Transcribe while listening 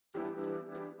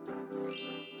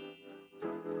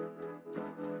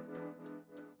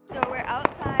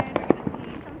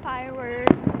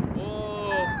fireworks.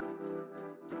 Whoa.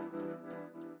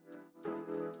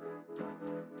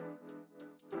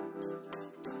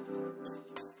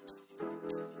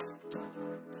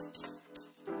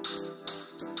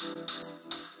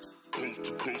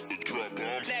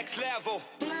 Next level.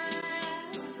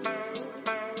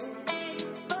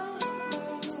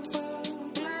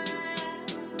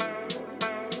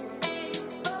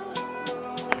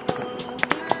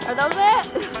 Are those it?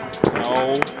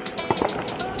 No.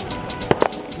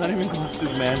 It's not even close to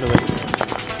Mandalay.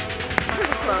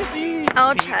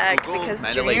 I'll check because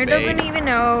Mandalay Junior Bay. doesn't even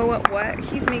know what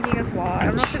he's making us watch. I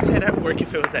don't know if it said at work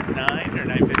if it was at 9 or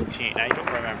 9:15. I don't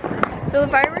remember. So the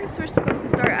fireworks were supposed to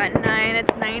start at 9.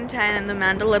 It's 9:10 in the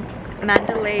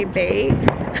Mandalay Bay.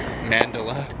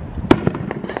 Mandala.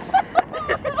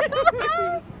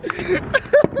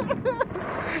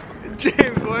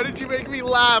 James, why did you make me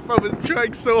laugh? I was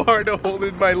trying so hard to hold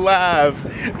in my laugh,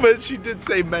 but she did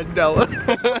say Mandela.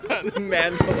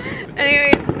 Mandela.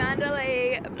 Anyways,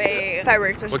 Mandalay Bay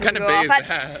fireworks were supposed to go off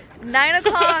at 9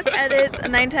 o'clock, and it's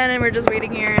 9:10, and we're just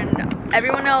waiting here, and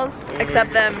everyone else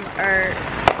except them are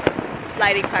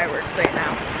lighting fireworks right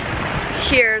now.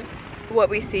 Here's what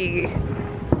we see,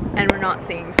 and we're not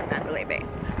seeing from Mandalay Bay.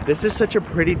 This is such a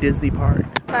pretty Disney park.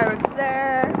 Fireworks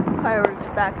there, fireworks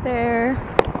back there,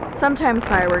 sometimes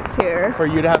fireworks here. For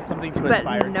you to have something to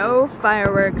inspire. But no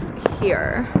fireworks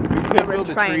here. We could build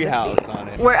a tree house on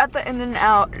it. We're at the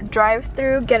In-N-Out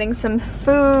drive-thru getting some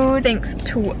food thanks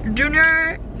to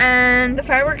Junior, and the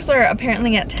fireworks are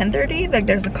apparently at 10:30. Like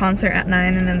there's a concert at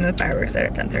 9 and then the fireworks are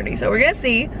at 10:30. So we're gonna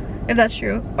see if that's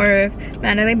true or if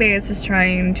Mandalay Bay is just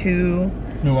trying to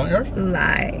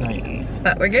lie. Nice.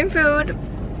 But we're getting food.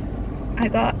 I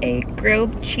got a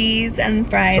grilled cheese and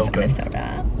fries So and good. a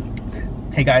soda.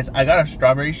 Hey guys, I got a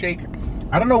strawberry shake.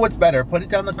 I don't know what's better. Put it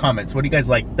down in the comments. What do you guys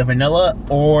like? The vanilla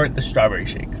or the strawberry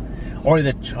shake? Or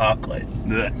the chocolate?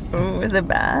 Oh, is it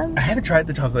bad? I haven't tried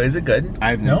the chocolate. Is it good?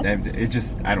 I don't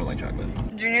like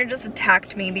chocolate. Junior just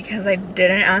attacked me because I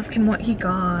didn't ask him what he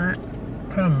got.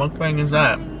 What kind of mukbang is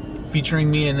that?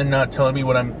 Featuring me and then not telling me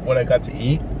what I got to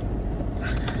eat?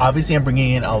 Obviously I'm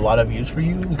bringing in a lot of views for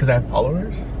you because I have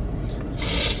followers.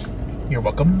 You're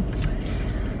welcome.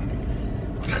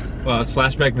 Well, it's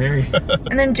Flashback Mary.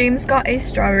 And then James got a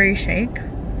strawberry shake.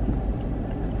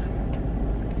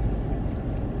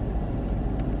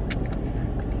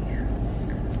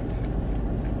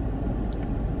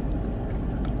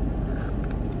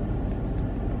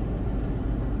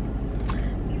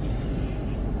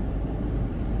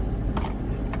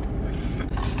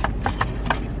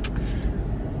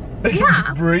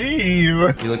 Yeah.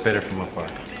 Breathe. You look better from afar.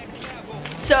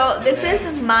 So this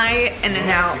is my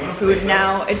In-N-Out food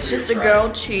now. It's just a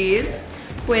grilled cheese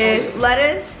with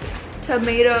lettuce,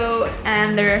 tomato,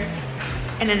 and their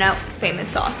In-N-Out famous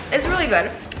sauce. It's really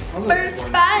good. First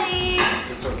bite.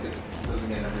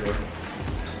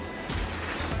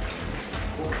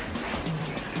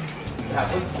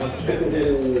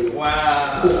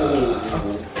 Wow.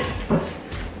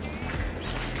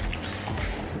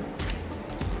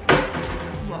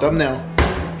 Thumbnail.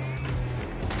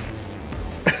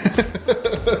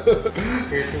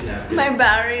 My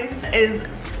battery is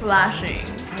flashing.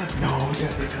 No,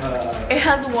 Jessica. It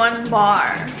has 1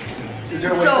 bar. Is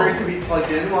there a way for it to be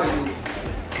plugged in while you...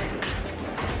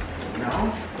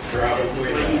 No? Probably.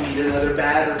 You need another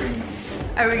battery.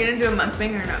 Are we gonna do a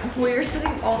mukbang or no? Well, you're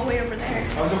sitting all the way over there.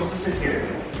 I was supposed to sit here.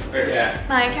 Yeah.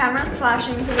 My camera's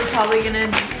flashing, so we're probably gonna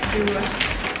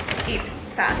eat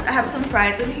fast. I have some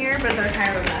fries in here, but they're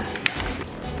kind of a mess.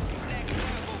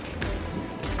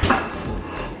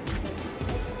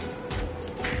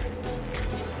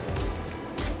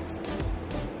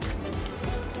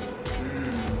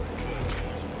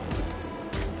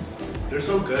 They're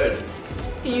so good.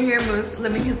 Can you hear Moose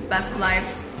living his best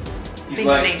life? Being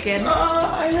naked.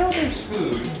 I know there's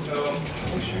food, so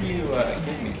make sure you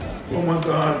give me some. Oh my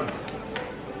god.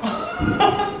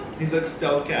 He's like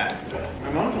stealth cat.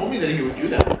 My mom told me that he would do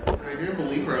that. And I didn't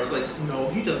believe her. I was like, no,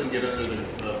 he doesn't get under the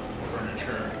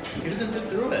furniture. He doesn't fit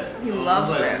through it. He loves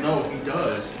I was like, it. no, he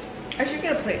does. I should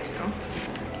get a plate too.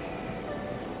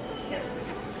 Yes.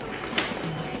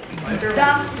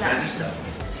 Stop that.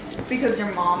 Because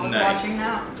your mom was Nice. watching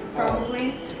that,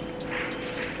 probably.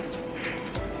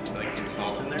 Like some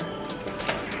salt in there?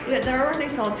 Yeah, they're already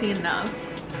salty enough.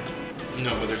 No,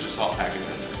 but there's a salt packet in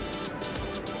there.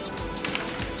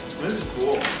 This is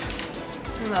cool.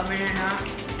 I love In-N-Out.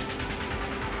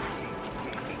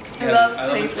 I Yeah, love I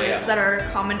love this places layout. that are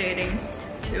accommodating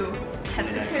to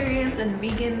pescatarians and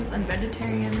vegans and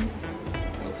vegetarians.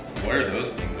 What are those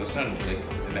things? Those sound like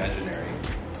imaginary.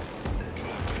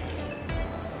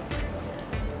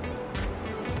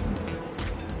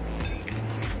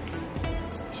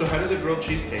 So how does a grilled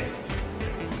cheese taste?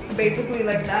 Basically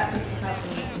like that, just without the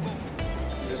meat.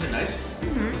 Is it nice?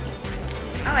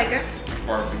 Mm-hmm. I like it.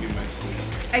 Barbecue my sweet.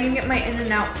 I can get my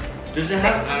In-N-Out. Does it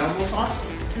have animal sauce?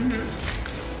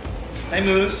 Mm-hmm. Hey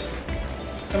Moose,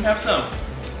 come have some.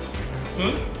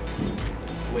 Moose?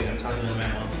 Wait, I'm talking to my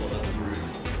mom. Well, that's rude.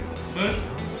 Moose?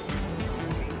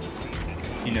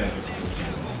 You know.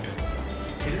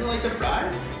 He doesn't like the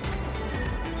fries?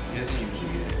 He doesn't usually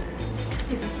eat it.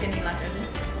 He's a skinny legend.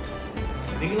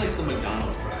 I think he likes the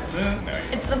McDonald's fries. No.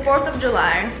 It's the 4th of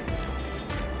July.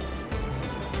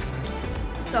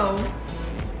 So,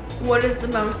 what is the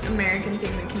most American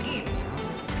thing we can eat?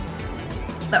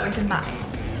 That we can buy?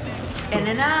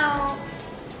 In-N-Out.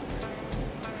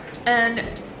 And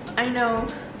I know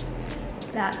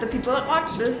that the people that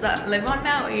watch this that live on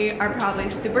Maui are probably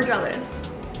super jealous.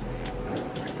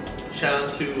 Shout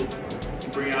out to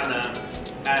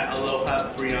Brianna at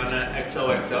Aloha Brianna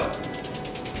XOXO.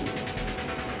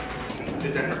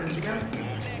 Is that her Instagram?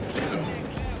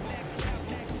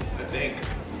 I think.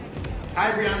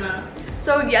 Hi Brianna.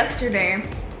 So yesterday,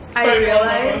 I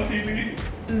realized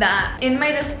that in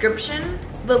my description,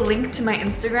 the link to my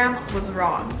Instagram was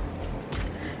wrong.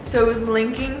 So it was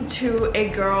linking to a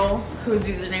girl whose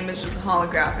username is just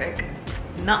holographic.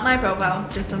 Not my profile,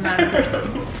 just some random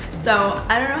person. So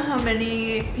I don't know how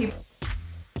many people